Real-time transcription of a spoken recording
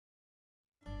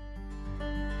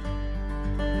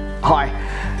Hi.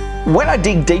 When I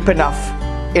dig deep enough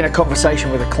in a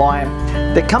conversation with a client,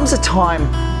 there comes a time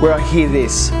where I hear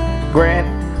this: Grant,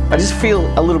 I just feel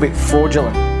a little bit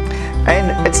fraudulent.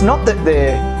 And it's not that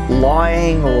they're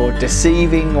lying or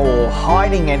deceiving or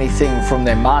hiding anything from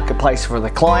their marketplace for the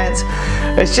clients.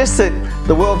 It's just that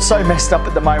the world's so messed up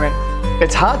at the moment,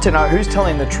 it's hard to know who's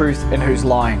telling the truth and who's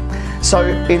lying. So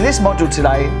in this module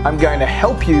today, I'm going to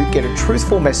help you get a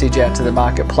truthful message out to the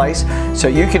marketplace so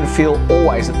you can feel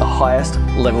always at the highest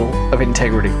level of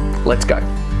integrity. Let's go.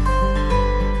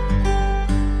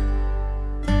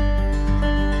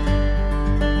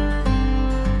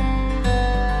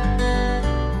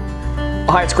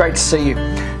 Hi, it's great to see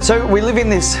you. So we live in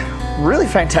this really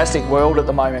fantastic world at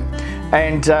the moment,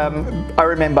 and I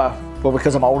remember, well,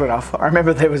 because I'm old enough, I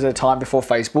remember there was a time before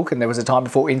Facebook and there was a time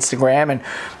before Instagram and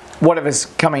whatever's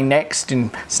coming next,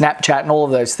 and Snapchat and all of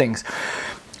those things.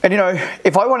 And you know,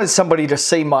 if I wanted somebody to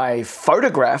see my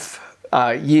photograph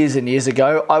years and years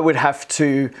ago, I would have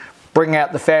to bring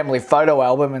out the family photo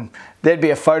album, and there'd be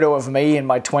a photo of me in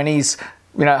my 20s,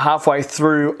 you know, halfway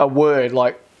through a word,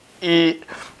 like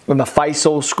with my face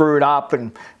all screwed up,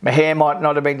 and my hair might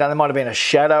not have been done. There might have been a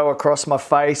shadow across my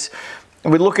face.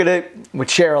 And we'd look at it, we'd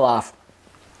share a laugh.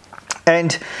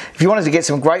 And if you wanted to get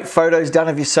some great photos done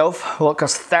of yourself, well, it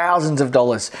costs thousands of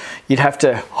dollars. You'd have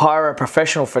to hire a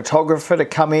professional photographer to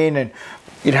come in, and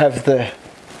you'd have the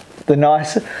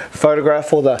nice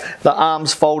photograph, or the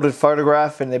arms folded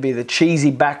photograph, and there'd be the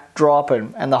cheesy backdrop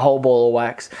and the whole ball of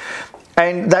wax.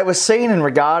 And they were seen and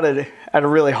regarded at a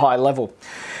really high level.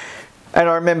 And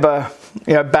I remember,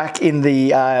 you know, back in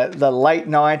the late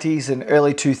 90s and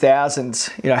early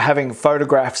 2000s, you know, having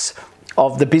photographs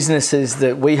of the businesses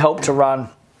that we helped to run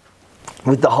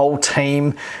with the whole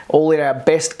team, all in our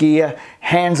best gear,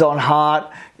 hands on heart,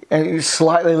 and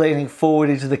slightly leaning forward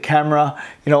into the camera,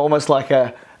 you know, almost like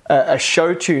a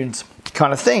show tunes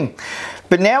kind of thing.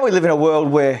 But now we live in a world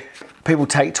where people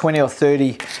take 20 or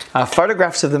 30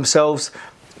 photographs of themselves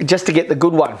just to get the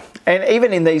good one. And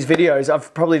even in these videos,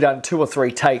 I've probably done 2 or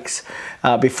 3 takes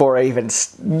before I even,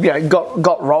 you know,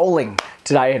 got rolling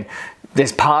today. And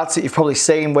there's parts that you've probably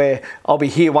seen where I'll be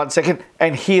here 1 second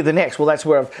and here the next. Well, that's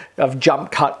where I've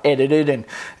jump cut, edited, and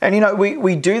you know,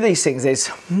 we do these things. There's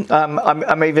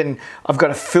I've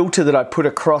got a filter that I put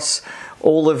across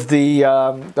all of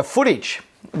the footage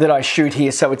that I shoot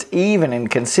here, so it's even and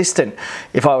consistent.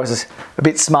 If I was a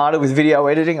bit smarter with video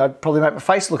editing, I'd probably make my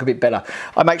face look a bit better.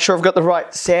 I make sure I've got the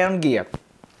right sound gear.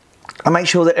 I make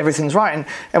sure that everything's right.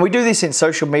 And we do this in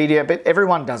social media, but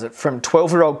everyone does it, from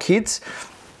 12-year-old kids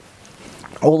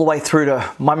all the way through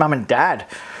to my mum and dad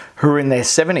who are in their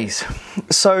 70s.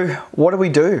 So what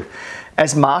do?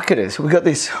 As marketers, we've got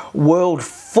this world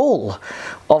full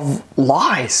of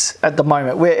lies at the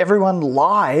moment, where everyone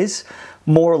lies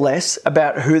more or less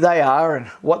about who they are and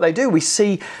what they do. We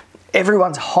see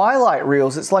everyone's highlight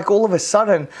reels. It's like all of a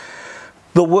sudden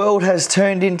the world has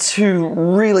turned into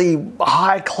really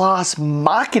high-class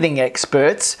marketing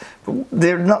experts.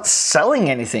 They're not selling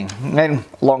anything. And then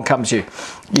along comes you.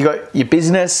 You got your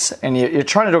business, and you're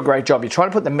trying to do a great job. You're trying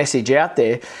to put the message out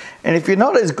there. And if you're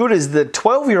not as good as the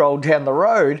 12-year-old down the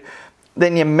road,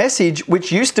 then your message,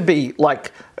 which used to be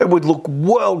like, it would look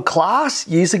world-class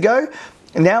years ago,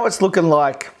 and now it's looking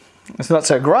like it's not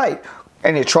so great.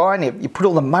 And you try and you put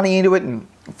all the money into it, and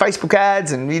Facebook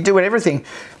ads, and you're doing everything.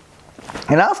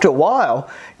 And after a while,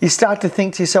 you start to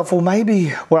think to yourself, well, maybe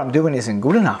what I'm doing isn't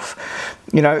good enough.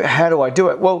 You know, how do I do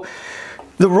it? Well,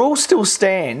 the rule still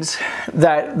stands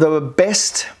that the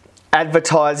best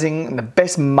advertising and the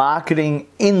best marketing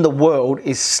in the world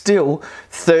is still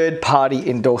third-party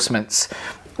endorsements.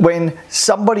 When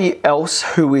somebody else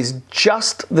who is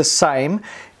just the same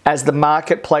as the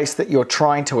marketplace that you're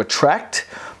trying to attract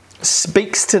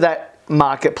speaks to that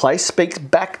marketplace, speaks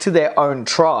back to their own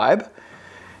tribe,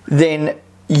 then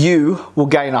you will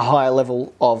gain a higher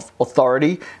level of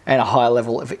authority and a higher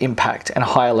level of impact and a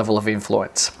higher level of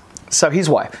influence. So here's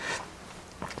why.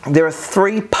 There are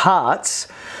 3 parts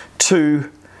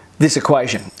to this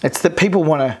equation. It's that people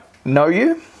want to know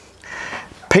you,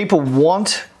 people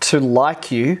want to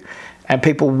like you, and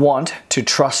people want to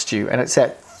trust you. And it's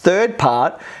that third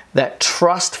part, that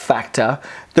trust factor,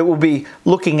 that we'll be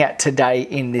looking at today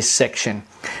in this section.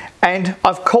 And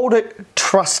I've called it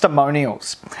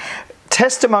trustimonials.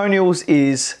 Testimonials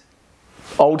is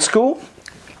old school.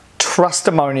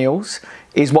 Trustimonials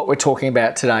is what we're talking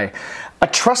about today. A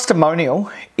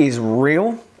trustimonial is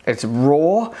real, it's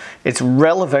raw, it's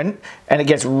relevant, and it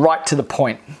gets right to the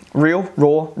point. Real,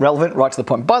 raw, relevant, right to the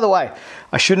point. By the way,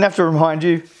 I shouldn't have to remind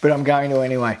you, but I'm going to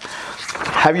anyway.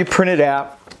 Have you printed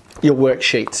out your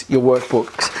worksheets, your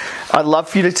workbooks? I'd love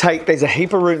for you to take, there's a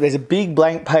heap of room, there's a big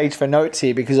blank page for notes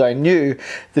here because I knew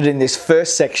that in this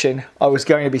first section, I was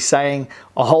going to be saying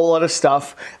a whole lot of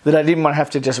stuff that I didn't want to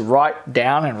have to just write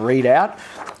down and read out.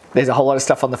 There's a whole lot of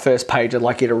stuff on the first page I'd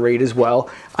like you to read as well.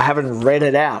 I haven't read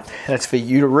it out. That's for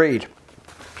you to read.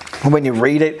 And when you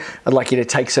read it, I'd like you to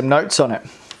take some notes on it.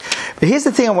 But here's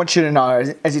the thing I want you to know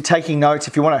as you're taking notes.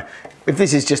 If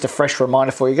this is just a fresh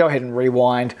reminder for you, go ahead and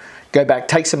rewind, go back,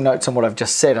 take some notes on what I've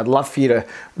just said. I'd love for you to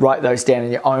write those down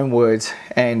in your own words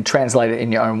and translate it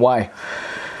in your own way.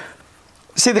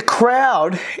 See, the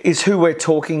crowd is who we're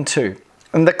talking to.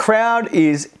 And the crowd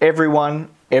is everyone,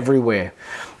 everywhere.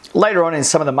 Later on in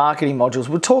some of the marketing modules,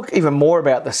 we'll talk even more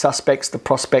about the suspects, the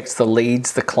prospects, the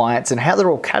leads, the clients, and how they're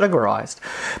all categorized.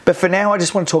 But for now, I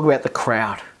just want to talk about the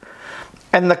crowd.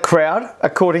 And the crowd,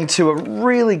 according to a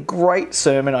really great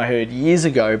sermon I heard years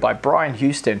ago by Brian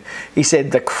Houston, he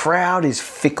said, the crowd is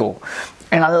fickle.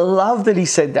 And I love that he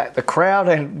said that. The crowd,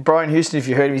 and Brian Houston, if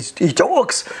you heard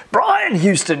him, Brian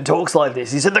Houston talks like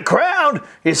this. He said, the crowd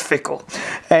is fickle.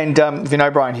 And if you know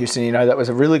Brian Houston, you know that was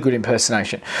a really good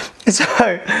impersonation. So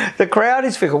the crowd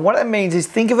is fickle. What it means is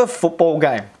think of a football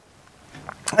game.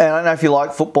 And I don't know if you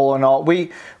like football or not.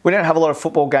 We don't have a lot of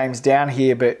football games down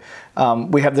here, but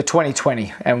we have the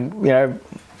 2020. And, you know,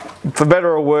 for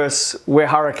better or worse, we're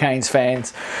Hurricanes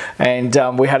fans.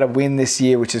 And we had a win this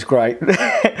year, which is great.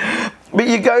 But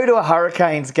you go to a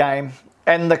Hurricanes game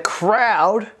and the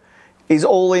crowd is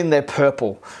all in their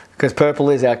purple because purple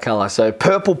is our colour. So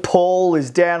Purple Paul is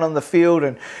down on the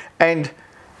field and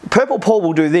Purple Paul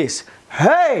will do this.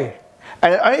 Hey!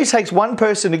 And it only takes one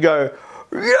person to go,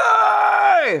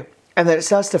 yay! And then it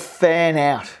starts to fan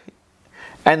out.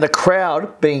 And the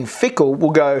crowd, being fickle,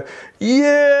 will go,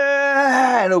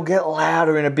 yeah! And it'll get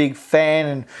louder in a big fan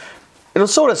and it'll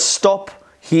sort of stop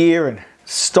here and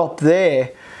stop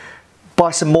there by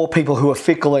some more people who are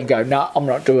fickle and go, no, I'm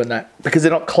not doing that because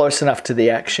they're not close enough to the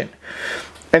action.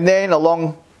 And then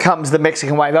along comes the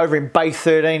Mexican wave over in Bay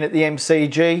 13 at the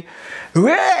MCG.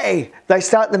 Hey! They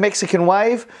start the Mexican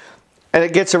wave and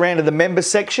it gets around to the member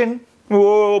section.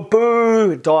 Whoa,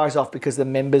 boo! It dies off because the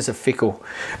members are fickle.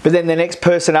 But then the next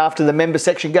person after the member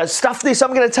section goes, stuff this,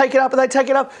 I'm going to take it up, and they take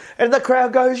it up, and the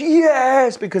crowd goes,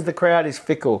 yes, because the crowd is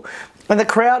fickle. And the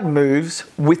crowd moves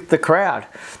with the crowd.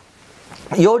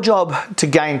 Your job to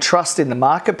gain trust in the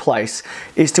marketplace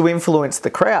is to influence the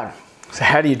crowd. So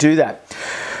how do you do that?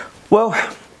 Well,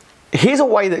 here's a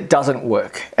way that doesn't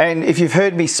work. And if you've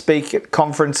heard me speak at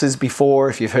conferences before,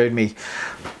 if you've heard me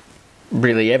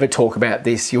really ever talk about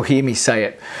this, you'll hear me say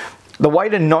it. The way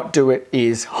to not do it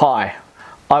is, hi,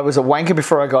 I was a wanker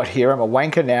before I got here, I'm a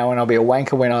wanker now, and I'll be a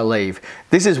wanker when I leave.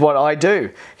 This is what I do.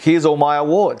 Here's all my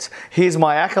awards. Here's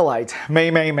my accolades.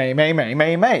 Me, me, me, me, me,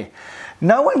 me, me.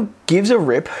 No one gives a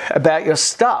rip about your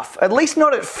stuff, at least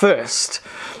not at first.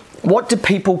 What do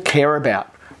people care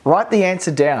about? Write the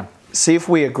answer down. See if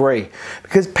we agree.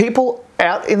 Because people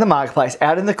out in the marketplace,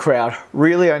 out in the crowd,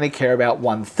 really only care about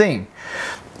one thing.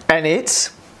 And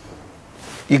it's,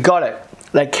 you got it,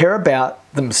 they care about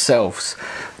themselves.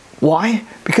 Why?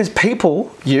 Because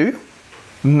people, you,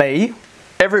 me,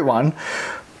 everyone,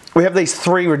 we have these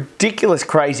three ridiculous,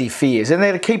 crazy fears, and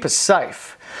they're to keep us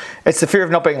safe. It's the fear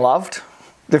of not being loved,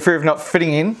 the fear of not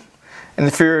fitting in, and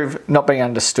the fear of not being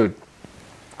understood.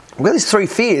 We've got these three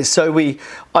fears, so we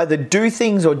either do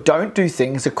things or don't do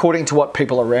things according to what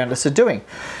people around us are doing.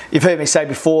 You've heard me say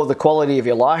before, the quality of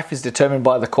your life is determined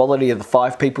by the quality of the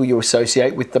 5 people you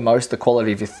associate with the most, the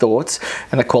quality of your thoughts,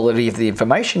 and the quality of the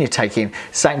information you take in.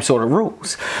 Same sort of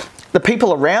rules. The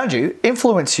people around you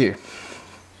influence you.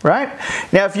 Right?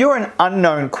 Now, if you're an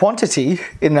unknown quantity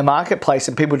in the marketplace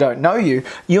and people don't know you,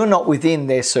 you're not within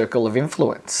their circle of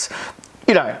influence.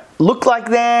 You don't look like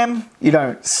them, you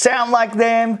don't sound like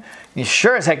them, you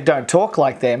sure as heck don't talk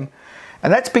like them,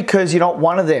 and that's because you're not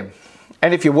one of them.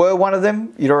 And if you were one of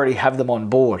them, you'd already have them on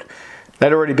board.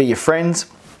 They'd already be your friends,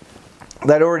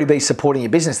 they'd already be supporting your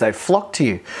business, they'd flock to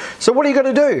you. So what are you got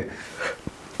to do?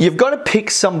 You've got to pick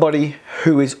somebody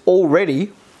who is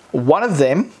already one of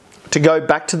them to go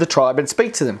back to the tribe and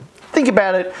speak to them. Think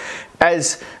about it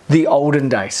as the olden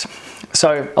days.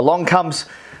 So along comes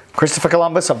Christopher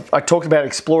Columbus. I talked about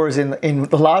explorers in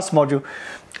the last module.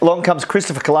 Along comes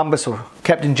Christopher Columbus or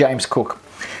Captain James Cook.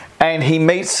 And he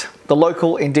meets the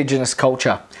local indigenous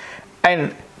culture.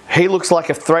 And he looks like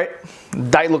a threat.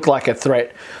 They look like a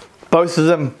threat. Both of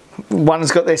them,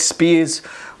 one's got their spears,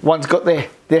 one's got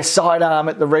their sidearm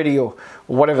at the ready or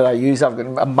whatever they use. I've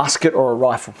got a musket or a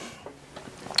rifle.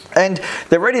 And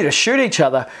they're ready to shoot each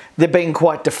other. They're being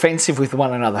quite defensive with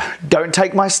one another. Don't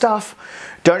take my stuff.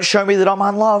 Don't show me that I'm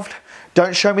unloved.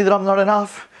 Don't show me that I'm not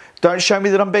enough. Don't show me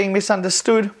that I'm being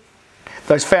misunderstood.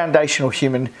 those foundational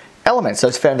human elements,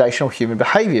 those foundational human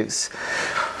behaviors.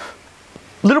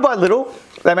 Little by little,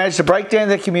 they manage to break down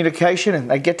their communication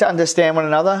and they get to understand one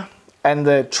another. And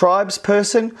the tribes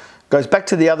person goes back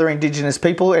to the other indigenous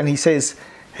people and he says,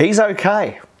 he's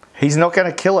okay. He's not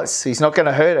going to kill us. He's not going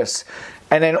to hurt us.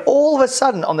 And then all of a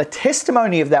sudden, on the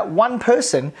testimony of that one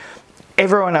person,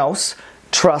 everyone else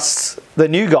trusts the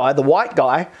new guy, the white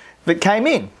guy that came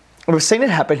in. And we've seen it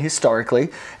happen historically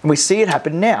and we see it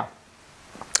happen now.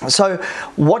 So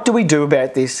what do we do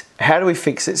about this? How do we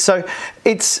fix it? So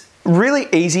it's really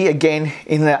easy, again,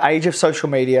 in the age of social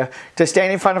media, to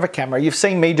stand in front of a camera. You've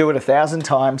seen me do it 1,000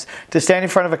 times, to stand in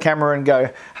front of a camera and go,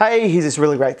 hey, here's this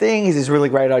really great thing, here's this really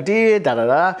great idea,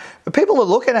 da-da-da. But people are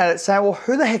looking at it saying, well,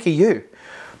 who the heck are you?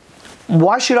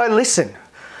 Why should I listen?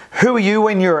 Who are you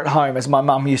when you're at home, as my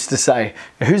mum used to say?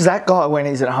 Who's that guy when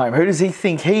he's at home? Who does he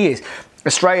think he is?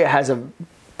 Australia has a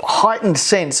heightened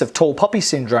sense of tall poppy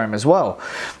syndrome as well.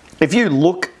 If you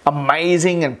look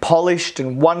amazing and polished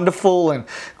and wonderful and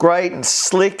great and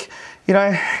slick, you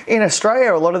know, in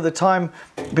Australia, a lot of the time,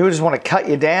 people just want to cut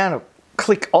you down or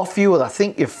click off you, or they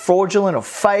think you're fraudulent or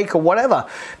fake or whatever,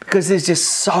 because there's just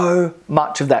so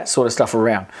much of that sort of stuff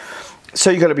around. So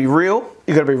you've got to be real,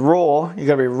 you've got to be raw, you've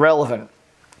got to be relevant,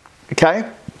 okay?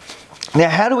 Now,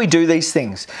 how do we do these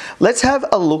things? Let's have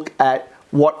a look at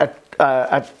what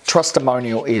a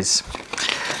trustimonial is.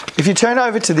 If you turn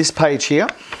over to this page here,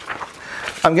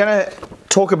 I'm going to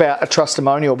talk about a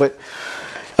trustimonial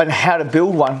and how to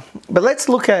build one, but let's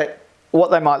look at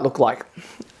what they might look like.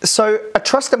 So a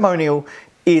trustimonial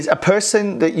is a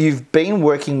person that you've been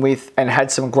working with and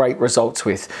had some great results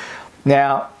with.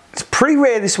 Now, it's pretty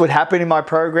rare this would happen in my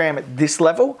program at this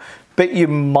level, but you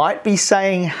might be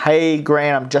saying, hey,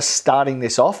 Grant, I'm just starting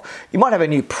this off. You might have a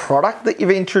new product that you've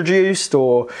introduced,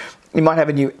 or you might have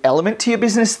a new element to your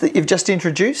business that you've just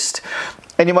introduced.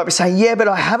 And you might be saying, yeah, but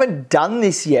I haven't done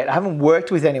this yet. I haven't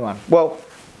worked with anyone. Well,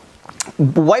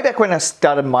 way back when I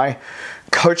started my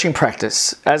coaching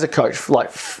practice as a coach, like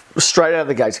straight out of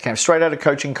the gates, I came straight out of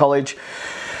coaching college.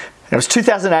 It was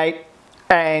 2008,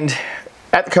 and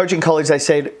at the coaching college, they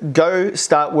said, go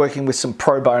start working with some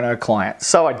pro bono clients.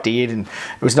 So I did, and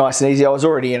it was nice and easy. I was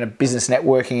already in a business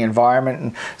networking environment.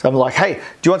 And so I'm like, hey, do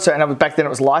you want some, and back then it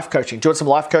was life coaching. Do you want some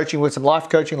life coaching? With some life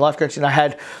coaching. And I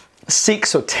had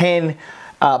 6 or 10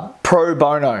 pro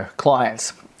bono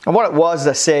clients. And what it was,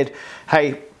 they said,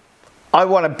 hey, I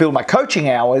want to build my coaching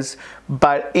hours,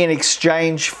 but in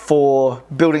exchange for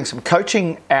building some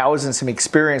coaching hours and some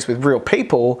experience with real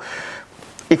people,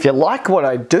 if you like what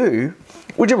I do,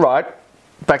 would you write,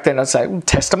 back then I'd say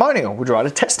testimonial, would you write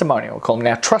a testimonial? I'll call them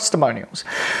now trustimonials.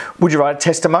 Would you write a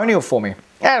testimonial for me?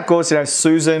 And of course, you know,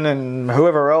 Susan and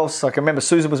whoever else, like I remember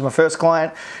Susan was my first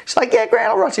client. She's like, yeah, Grant,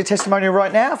 I'll write you a testimonial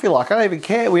right now if you like. I don't even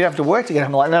care. We don't have to work together.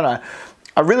 I'm like, no,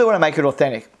 I really want to make it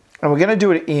authentic. And we're going to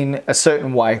do it in a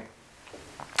certain way.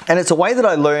 And it's a way that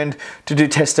I learned to do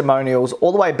testimonials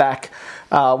all the way back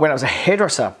when I was a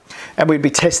hairdresser. And we'd be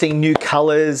testing new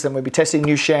colors, and we'd be testing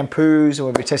new shampoos, and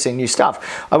we'd be testing new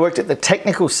stuff. I worked at the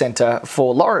technical center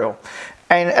for L'Oreal.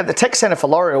 And at the tech center for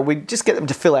L'Oreal, we'd just get them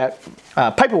to fill out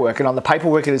paperwork. And on the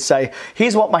paperwork, it would say,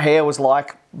 here's what my hair was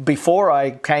like before I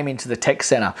came into the tech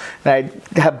center. And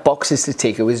they'd have boxes to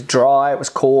tick. It was dry, it was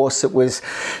coarse, it was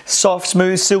soft,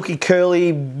 smooth, silky,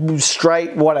 curly,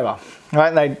 straight, whatever. Right?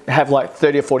 And they'd have like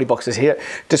 30 or 40 boxes here.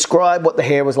 Describe what the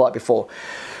hair was like before.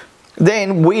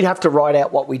 Then we'd have to write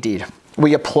out what we did.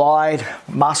 We applied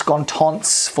masque-on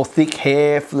tons for thick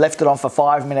hair, left it on for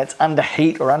 5 minutes under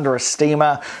heat or under a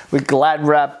steamer with Glad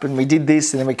wrap, and we did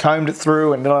this, and then we combed it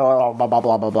through, and blah, blah, blah,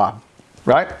 blah, blah, blah.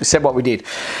 Right? We said what we did.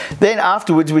 Then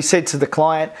afterwards, we said to the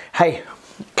client, hey,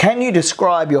 can you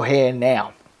describe your hair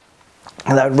now?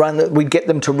 And we'd get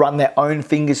them to run their own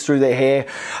fingers through their hair.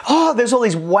 Oh, there's all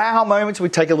these wow moments.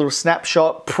 We'd take a little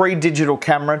snapshot, pre-digital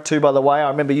camera too, by the way. I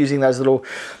remember using those little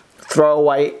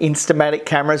throwaway Instamatic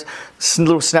cameras,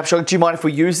 little snapshot. Do you mind if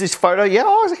we use this photo? Yeah,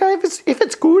 oh, it's okay, if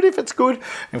it's good.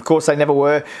 And of course, they never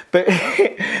were, but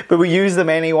but we use them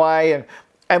anyway.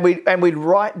 And we'd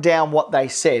write down what they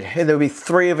said. And there would be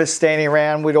 3 of us standing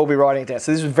around. We'd all be writing it down.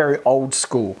 So this is very old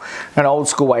school, an old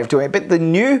school way of doing it. But the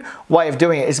new way of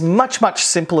doing it is much, much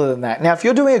simpler than that. Now, if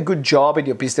you're doing a good job in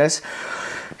your business,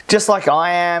 just like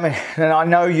I am, and I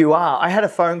know you are, I had a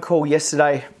phone call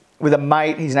yesterday with a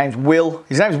mate. His name's Will.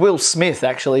 His name's Will Smith,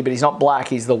 actually, but he's not black.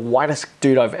 He's the whitest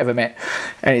dude I've ever met.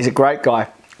 And he's a great guy.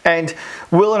 And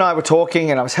Will and I were talking,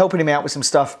 and I was helping him out with some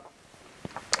stuff.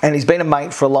 And he's been a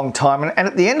mate for a long time. And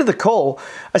at the end of the call,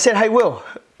 I said, hey, Will,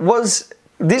 was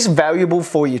this valuable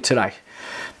for you today?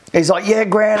 He's like, yeah,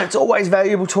 Grant, it's always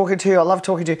valuable talking to you. I love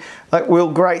talking to you. Like,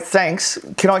 Will, great, thanks.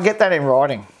 Can I get that in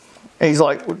writing? And he's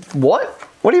like, what?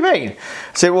 What do you mean? I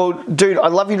said, well, dude,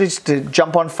 I'd love you to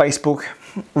jump on Facebook,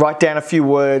 write down a few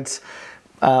words,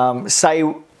 say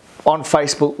on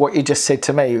Facebook what you just said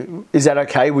to me. Is that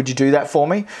okay? Would you do that for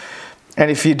me? And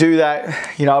if you do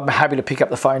that, you know, I'm happy to pick up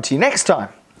the phone to you next time.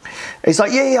 He's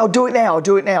like, yeah, I'll do it now. I'll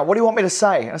do it now. What do you want me to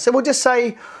say? And I said, well, just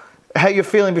say how you're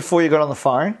feeling before you got on the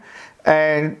phone,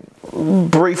 and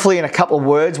briefly in a couple of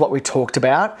words what we talked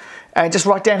about, and just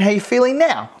write down how you're feeling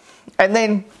now. And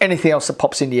then anything else that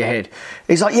pops into your head.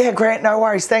 He's like, yeah, Grant, no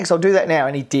worries, thanks, I'll do that now.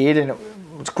 And he did, and it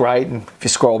was great. And if you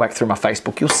scroll back through my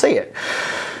Facebook, you'll see it.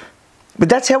 But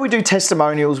that's how we do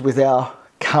testimonials with our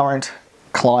current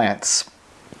clients.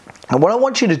 And what I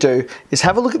want you to do is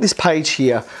have a look at this page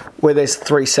here where there's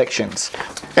 3 sections.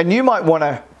 And you might want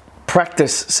to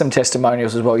practice some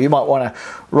testimonials as well. You might want to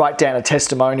write down a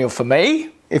testimonial for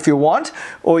me if you want,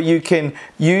 or you can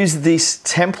use this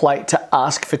template to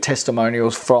ask for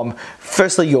testimonials from,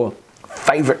 firstly, your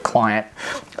favorite client,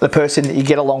 the person that you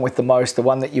get along with the most, the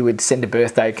one that you would send a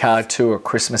birthday card to, or a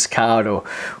Christmas card, or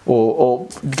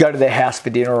go to their house for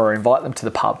dinner, or invite them to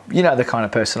the pub. You know the kind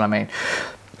of person I mean.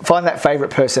 Find that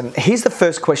favorite person. Here's the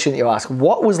first question that you ask.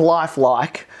 What was life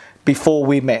like before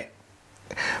we met?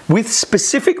 With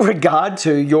specific regard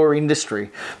to your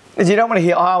industry. Because you don't want to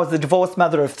hear, oh, I was the divorced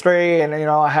mother of 3, and you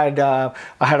know, I had a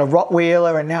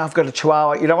Rottweiler, and now I've got a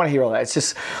Chihuahua. You don't want to hear all that. It's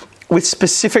just with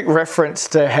specific reference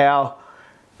to how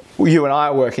you and I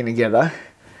are working together.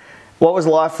 What was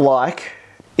life like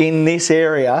in this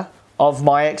area of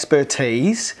my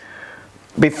expertise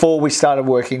before we started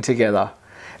working together?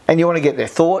 And you want to get their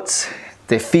thoughts,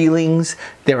 their feelings,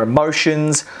 their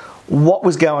emotions, what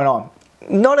was going on.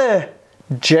 Not a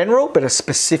general, but a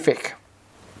specific.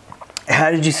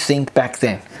 How did you think back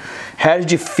then? How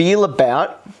did you feel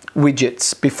about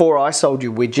widgets? Before I sold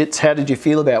you widgets, how did you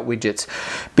feel about widgets?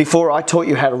 Before I taught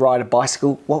you how to ride a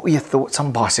bicycle, what were your thoughts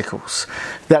on bicycles?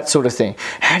 That sort of thing.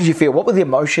 How did you feel? What were the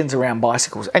emotions around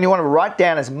bicycles? And you want to write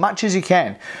down as much as you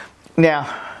can.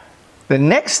 Now, the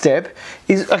next step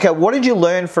is, okay, what did you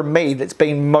learn from me that's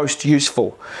been most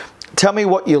useful? Tell me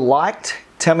what you liked,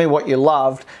 tell me what you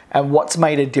loved, and what's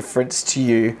made a difference to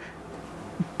you.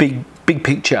 Big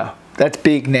picture. That's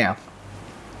big now.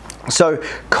 So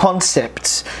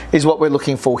concepts is what we're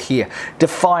looking for here.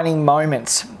 Defining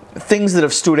moments. Things that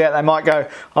have stood out. They might go,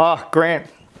 oh, Grant,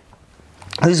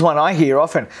 this is one I hear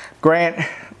often. Grant,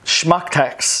 schmuck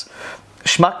tax.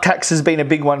 Schmuck tax has been a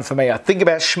big one for me. I think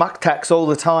about schmuck tax all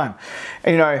the time.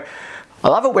 And, you know, I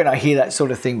love it when I hear that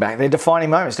sort of thing back. They're defining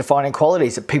moments, defining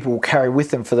qualities that people will carry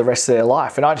with them for the rest of their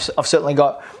life. And I've certainly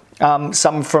got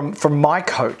some from my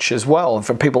coach as well, and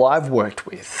from people I've worked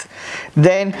with.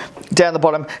 Then down the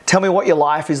bottom, tell me what your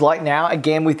life is like now,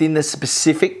 again within the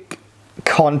specific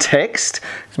context.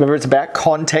 Remember, it's about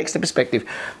context and perspective.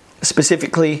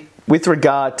 Specifically with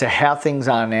regard to how things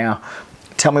are now,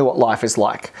 tell me what life is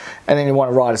like. And then you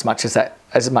want to write as much as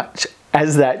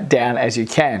that down as you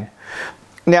can.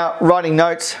 Now, writing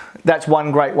notes, that's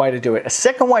one great way to do it. A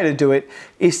second way to do it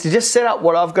is to just set up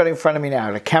what I've got in front of me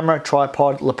now. A camera,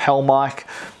 tripod, lapel mic.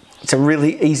 It's a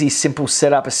really easy, simple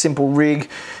setup, a simple rig.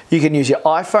 You can use your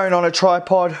iPhone on a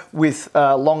tripod with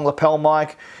a long lapel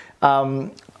mic.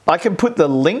 I can put the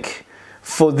link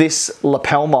for this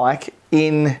lapel mic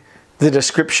in the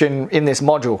description in this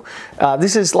module.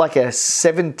 This is like a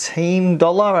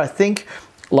 $17, I think,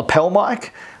 lapel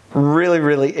mic. Really,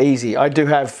 really easy. I do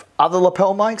have other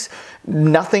lapel mics.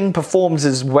 Nothing performs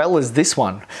as well as this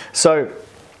one. So,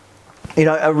 you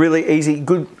know, a really easy,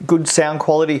 good sound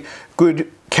quality, good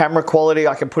camera quality.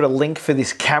 I can put a link for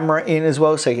this camera in as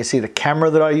well, so you can see the camera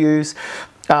that I use.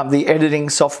 The editing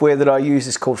software that I use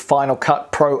is called Final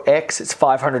Cut Pro X. It's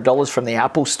 $500 from the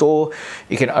Apple Store.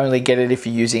 You can only get it if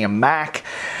you're using a Mac.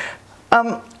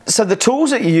 So the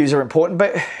tools that you use are important,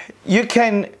 but you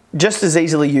can just as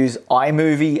easily use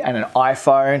iMovie and an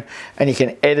iPhone, and you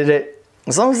can edit it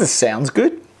as long as the sound's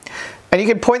good. And you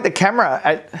can point the camera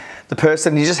at the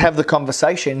person, you just have the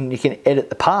conversation, and you can edit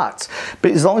the parts.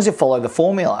 But as long as you follow the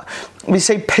formula. We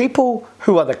see people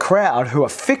who are the crowd, who are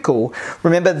fickle,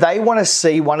 remember, they want to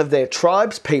see one of their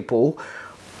tribe's people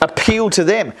appeal to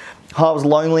them. I was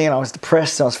lonely and I was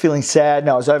depressed and I was feeling sad and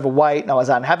I was overweight and I was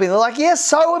unhappy. They're like, yes,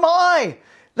 so am I.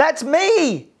 That's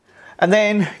me. And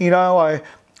then, you know,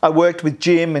 I worked with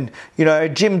Jim, and, you know,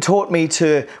 Jim taught me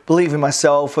to believe in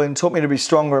myself and taught me to be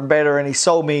stronger and better, and he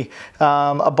sold me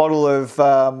a bottle of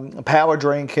power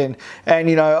drink, and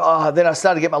you know, then I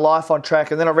started to get my life on track,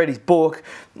 and then I read his book,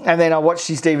 and then I watched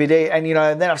his DVD, and, you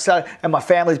know, and then I started, and my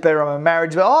family's better, and my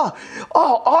marriage, but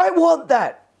I want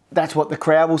that. That's what the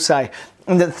crowd will say.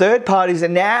 And the third part is that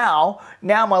now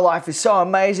my life is so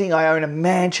amazing. I own a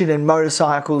mansion and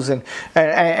motorcycles and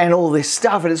all this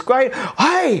stuff, and it's great.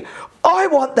 Hey, I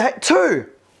want that too.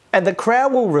 And the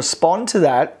crowd will respond to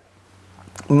that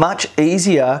much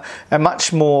easier and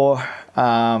much more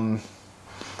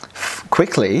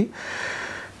quickly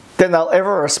than they'll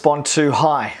ever respond to,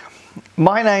 hi,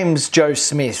 my name's Joe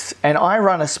Smith and I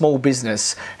run a small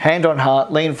business. Hand on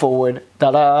heart, lean forward,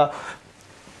 da-da.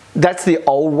 That's the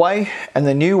old way, and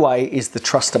the new way is the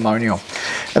trustimonial.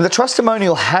 And the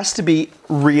trustimonial has to be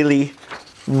really,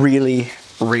 really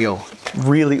real,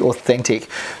 really authentic.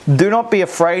 Do not be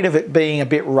afraid of it being a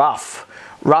bit rough.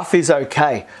 Rough is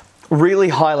okay. Really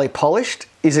highly polished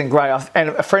isn't great.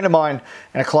 And a friend of mine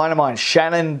and a client of mine,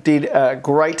 Shannon, did a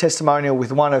great testimonial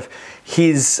with one of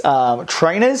his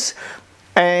trainers,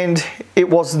 and it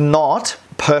was not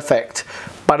perfect,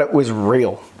 but it was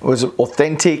real. It was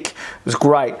authentic. It was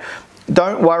great.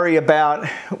 Don't worry about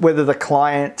whether the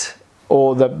client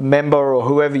or the member or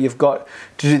whoever you've got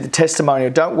to do the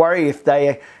testimonial. Don't worry if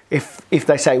they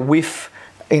say with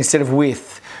instead of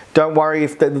with. Don't worry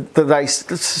if they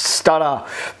stutter.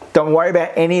 Don't worry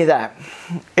about any of that.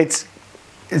 It's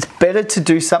better to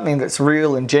do something that's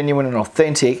real and genuine and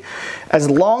authentic, as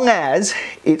long as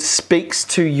it speaks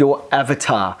to your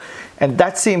avatar. And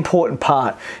that's the important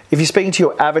part. If you're speaking to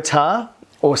your avatar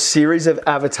or series of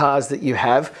avatars that you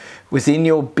have within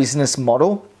your business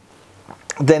model,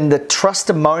 then the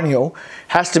trustimonial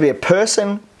has to be a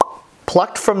person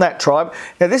plucked from that tribe.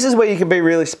 Now, this is where you can be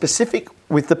really specific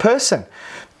with the person.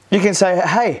 You can say,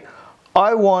 hey,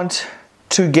 I want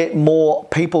to get more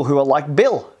people who are like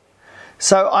Bill.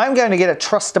 So I'm going to get a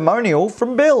trustimonial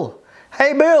from Bill.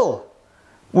 Hey, Bill,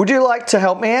 would you like to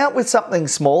help me out with something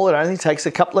small? It only takes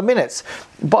a couple of minutes.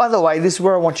 By the way, this is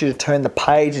where I want you to turn the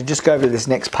page and just go over to this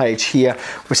next page here,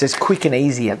 which says quick and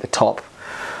easy at the top.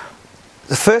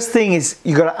 The first thing is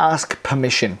you've got to ask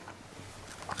permission.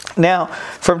 Now,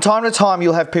 from time to time,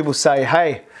 you'll have people say,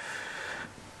 hey,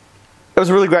 it was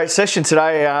a really great session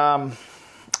today.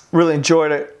 Really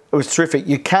enjoyed it. It was terrific.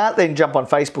 You can't then jump on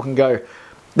Facebook and go,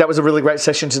 that was a really great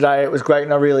session today. It was great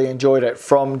and I really enjoyed it,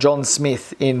 from John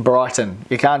Smith in Brighton.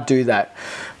 You can't do that.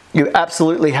 You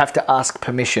absolutely have to ask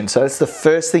permission. So that's the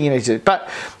first thing you need to do. But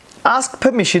ask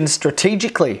permission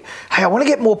strategically. Hey, I want to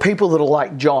get more people that are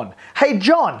like John. Hey,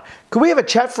 John, could we have a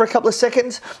chat for a couple of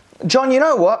seconds? John, you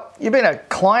know what? You've been a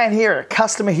client here, a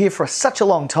customer here for such a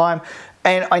long time.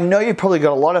 And I know you've probably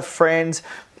got a lot of friends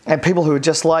and people who are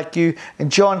just like you.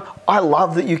 And John, I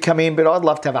love that you come in, but I'd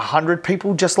love to have 100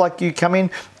 people just like you come in.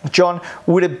 John,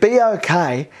 would it be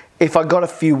okay if I got a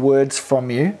few words from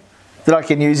you that I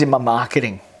can use in my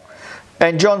marketing?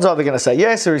 And John's either going to say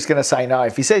yes or he's going to say no.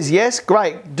 If he says yes,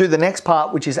 great. Do the next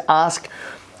part, which is ask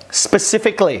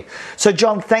specifically. So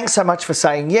John, thanks so much for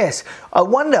saying yes. I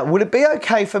wonder, would it be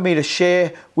okay for me to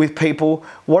share with people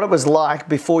what it was like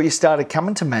before you started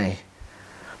coming to me?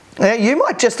 Now, you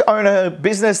might just own a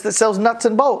business that sells nuts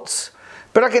and bolts,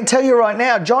 but I can tell you right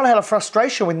now, John had a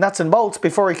frustration with nuts and bolts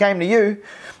before he came to you.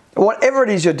 Whatever it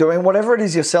is you're doing, whatever it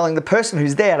is you're selling, the person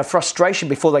who's there had a frustration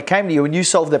before they came to you and you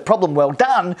solved their problem. Well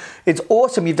done. It's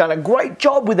awesome. You've done a great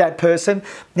job with that person.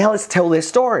 Now let's tell their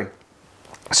story.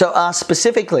 So ask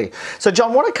specifically. So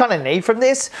John, what I kind of need from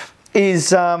this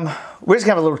is we're just going to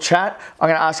have a little chat. I'm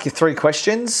going to ask you 3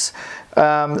 questions.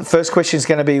 The first question is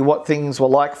going to be what things were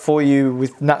like for you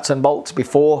with nuts and bolts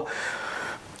before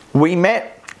we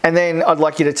met. And then I'd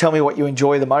like you to tell me what you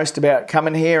enjoy the most about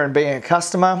coming here and being a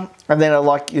customer. And then I'd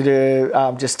like you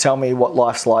to just tell me what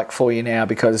life's like for you now,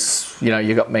 because, you know,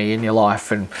 you got me in your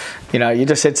life and, you know, you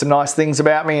just said some nice things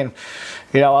about me and,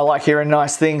 you know, I like hearing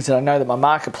nice things and I know that my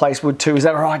marketplace would too. Is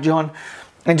that all right, John?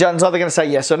 And John's either going to say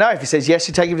yes or no. If he says yes,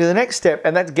 you take him to the next step,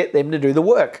 and that's get them to do the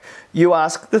work. You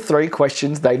ask the 3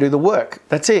 questions, they do the work.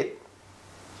 That's it.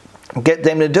 Get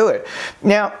them to do it.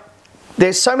 Now,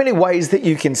 there's so many ways that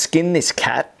you can skin this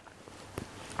cat.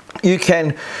 You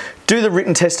can do the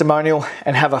written testimonial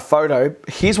and have a photo.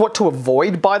 Here's what to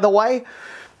avoid, by the way.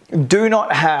 Do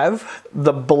not have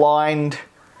the blind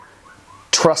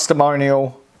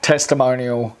testimonial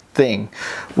thing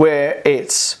where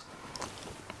it's,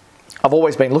 I've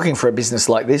always been looking for a business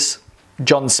like this.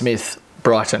 John Smith,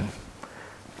 Brighton,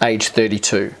 age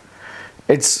 32.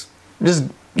 It's just,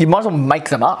 you might as well make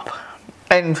them up.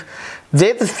 And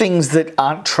they're the things that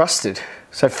aren't trusted.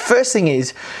 So first thing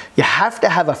is, you have to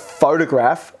have a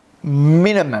photograph,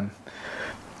 minimum,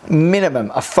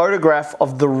 a photograph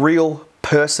of the real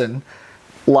person,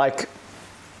 like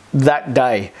that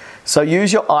day. So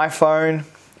use your iPhone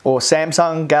or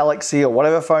Samsung Galaxy or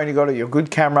whatever phone you got, or your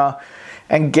good camera,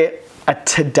 and get a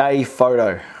today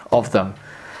photo of them.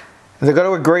 And they've got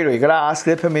to agree to it. You've got to ask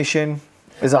their permission.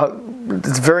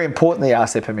 It's very important that you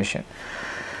ask their permission.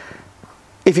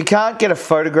 If you can't get a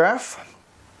photograph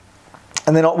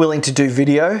and they're not willing to do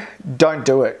video, don't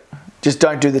do it. Just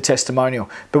don't do the testimonial.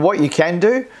 But what you can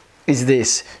do is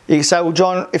this. You can say, well,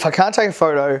 John, if I can't take a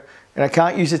photo and I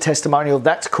can't use a testimonial,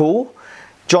 that's cool.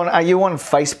 John, are you on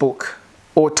Facebook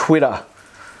or Twitter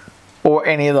or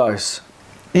any of those?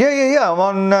 Yeah. I'm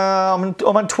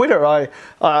on Twitter.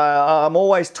 I'm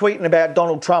always tweeting about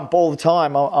Donald Trump all the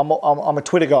time. I'm a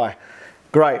Twitter guy.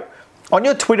 Great. On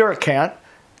your Twitter account,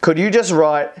 could you just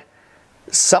write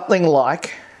something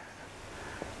like,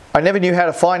 I never knew how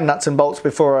to find nuts and bolts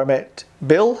before I met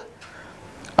Bill.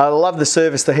 I love the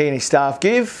service that he and his staff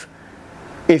give.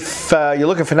 If you're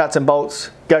looking for nuts and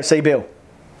bolts, go see Bill.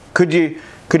 Could you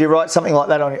write something like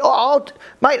that on it? Oh,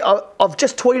 mate, I've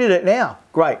just tweeted it now.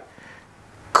 Great.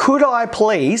 Could I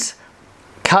please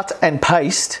cut and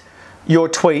paste your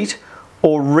tweet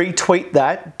or retweet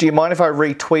that? Do you mind if I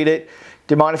retweet it?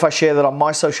 Do you mind if I share that on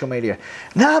my social media?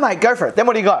 No, mate, go for it. Then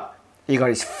what do you got? You got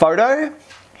his photo,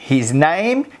 his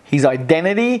name, his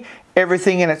identity,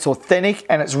 everything, and it's authentic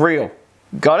and it's real.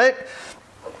 Got it?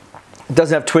 It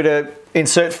doesn't have Twitter.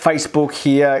 Insert Facebook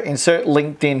here, insert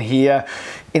LinkedIn here,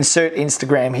 insert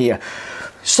Instagram here.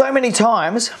 So many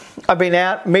times I've been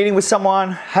out meeting with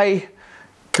someone, hey,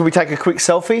 can we take a quick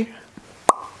selfie?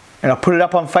 And I put it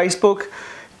up on Facebook.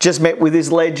 Just met with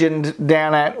this legend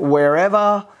down at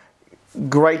wherever.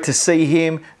 Great to see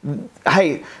him.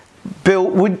 Hey,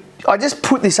 Bill, I just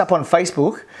put this up on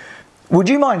Facebook. Would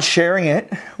you mind sharing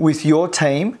it with your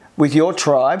team, with your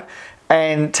tribe,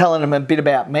 and telling them a bit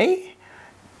about me?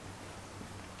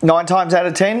 9 times out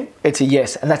of 10, it's a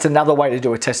yes. And that's another way to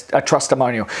do a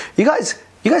trustimonial. You guys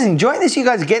enjoying this? You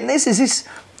guys getting this? Is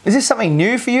this something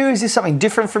new for you? Is this something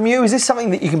different from you? Is this something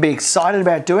that you can be excited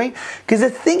about doing? Because the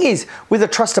thing is, with a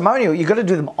trustimonial, you've got to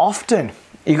do them often.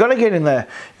 You've got to get in there.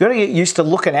 You've got to get used to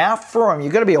looking out for them.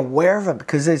 You've got to be aware of them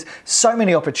because there's so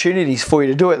many opportunities for you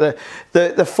to do it.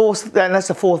 The fourth, and that's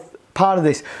the fourth part of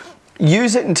this.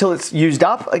 Use it until it's used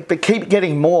up, but keep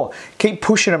getting more. Keep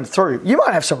pushing them through. You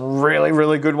might have some really,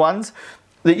 really good ones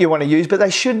that you want to use, but they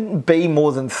shouldn't be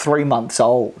more than 3 months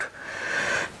old.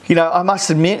 You know, I must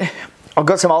admit, I've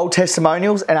got some old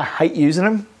testimonials and I hate using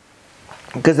them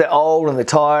because they're old and they're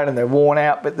tired and they're worn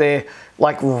out, but they're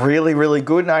like really, really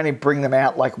good. And I only bring them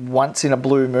out like once in a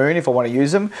blue moon if I want to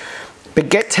use them. But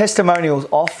get testimonials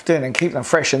often and keep them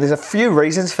fresh. And there's a few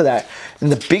reasons for that. And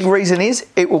the big reason is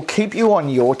it will keep you on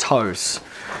your toes.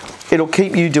 It'll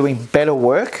keep you doing better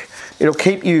work. It'll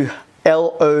keep you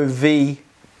L-O-V-E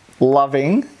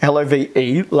loving.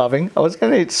 I was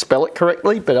going to spell it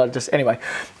correctly, but anyway,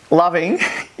 loving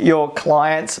your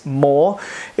clients more.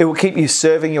 It will keep you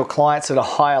serving your clients at a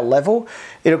higher level.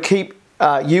 It'll keep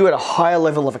you at a higher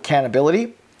level of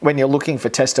accountability when you're looking for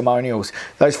testimonials.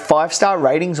 Those 5-star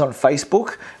ratings on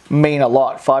Facebook mean a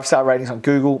lot. 5-star ratings on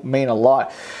Google mean a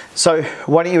lot. So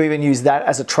why don't you even use that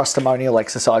as a trustimonial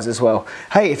exercise as well?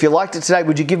 Hey, if you liked it today,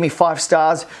 would you give me 5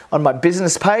 stars on my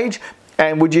business page?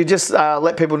 And would you just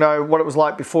let people know what it was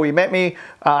like before you met me,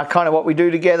 kind of what we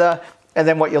do together, and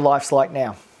then what your life's like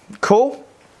now? Cool?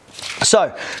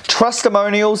 So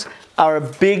trustimonials are a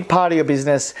big part of your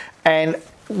business, and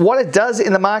what it does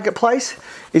in the marketplace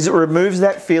is it removes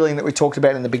that feeling that we talked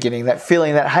about in the beginning, that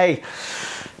feeling that, hey,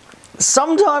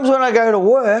 sometimes when I go to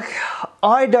work,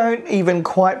 I don't even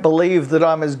quite believe that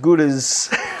I'm as good as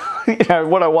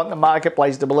what I want the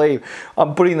marketplace to believe.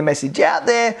 I'm putting the message out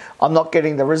there, I'm not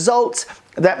getting the results.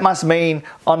 That must mean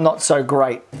I'm not so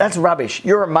great. That's rubbish.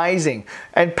 You're amazing.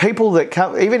 And people that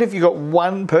come, even if you've got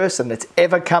one person that's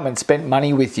ever come and spent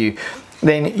money with you,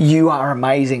 then you are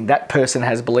amazing. That person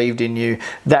has believed in you.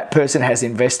 That person has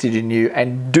invested in you.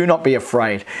 And do not be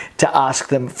afraid to ask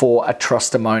them for a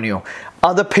trustimonial.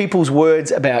 Other people's words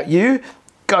about you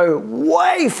go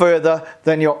way further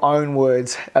than your own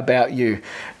words about you.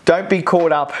 Don't be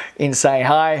caught up in saying,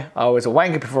 hi, I was a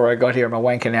wanker before I got here, I'm a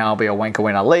wanker now, I'll be a wanker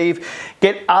when I leave.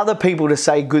 Get other people to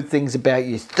say good things about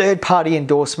you. Third-party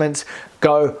endorsements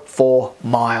go for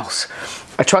miles.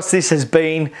 I trust this has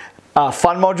been a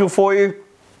fun module for you.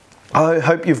 I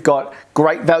hope you've got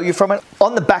great value from it.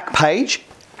 On the back page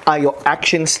are your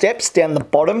action steps. Down the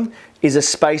bottom is a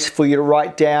space for you to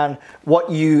write down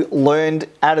what you learned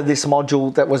out of this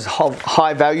module that was of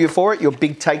high value for it, your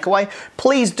big takeaway.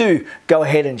 Please do go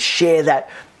ahead and share that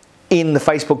in the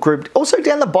Facebook group. Also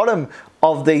down the bottom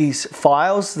of these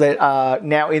files that are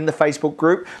now in the Facebook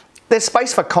group, there's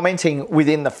space for commenting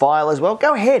within the file as well.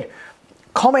 Go ahead.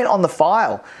 comment on the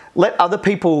file. Let other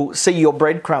people see your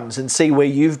breadcrumbs and see where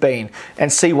you've been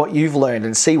and see what you've learned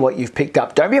and see what you've picked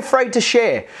up. Don't be afraid to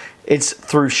share. It's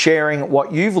through sharing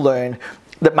what you've learned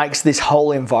that makes this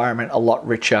whole environment a lot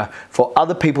richer for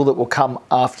other people that will come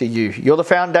after you. You're the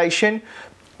foundation,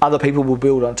 other people will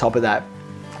build on top of that.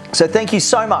 So thank you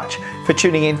so much for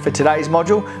tuning in for today's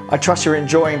module. I trust you're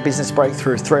enjoying Business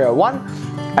Breakthrough 301,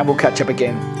 and we'll catch up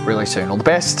again really soon. All the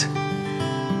best.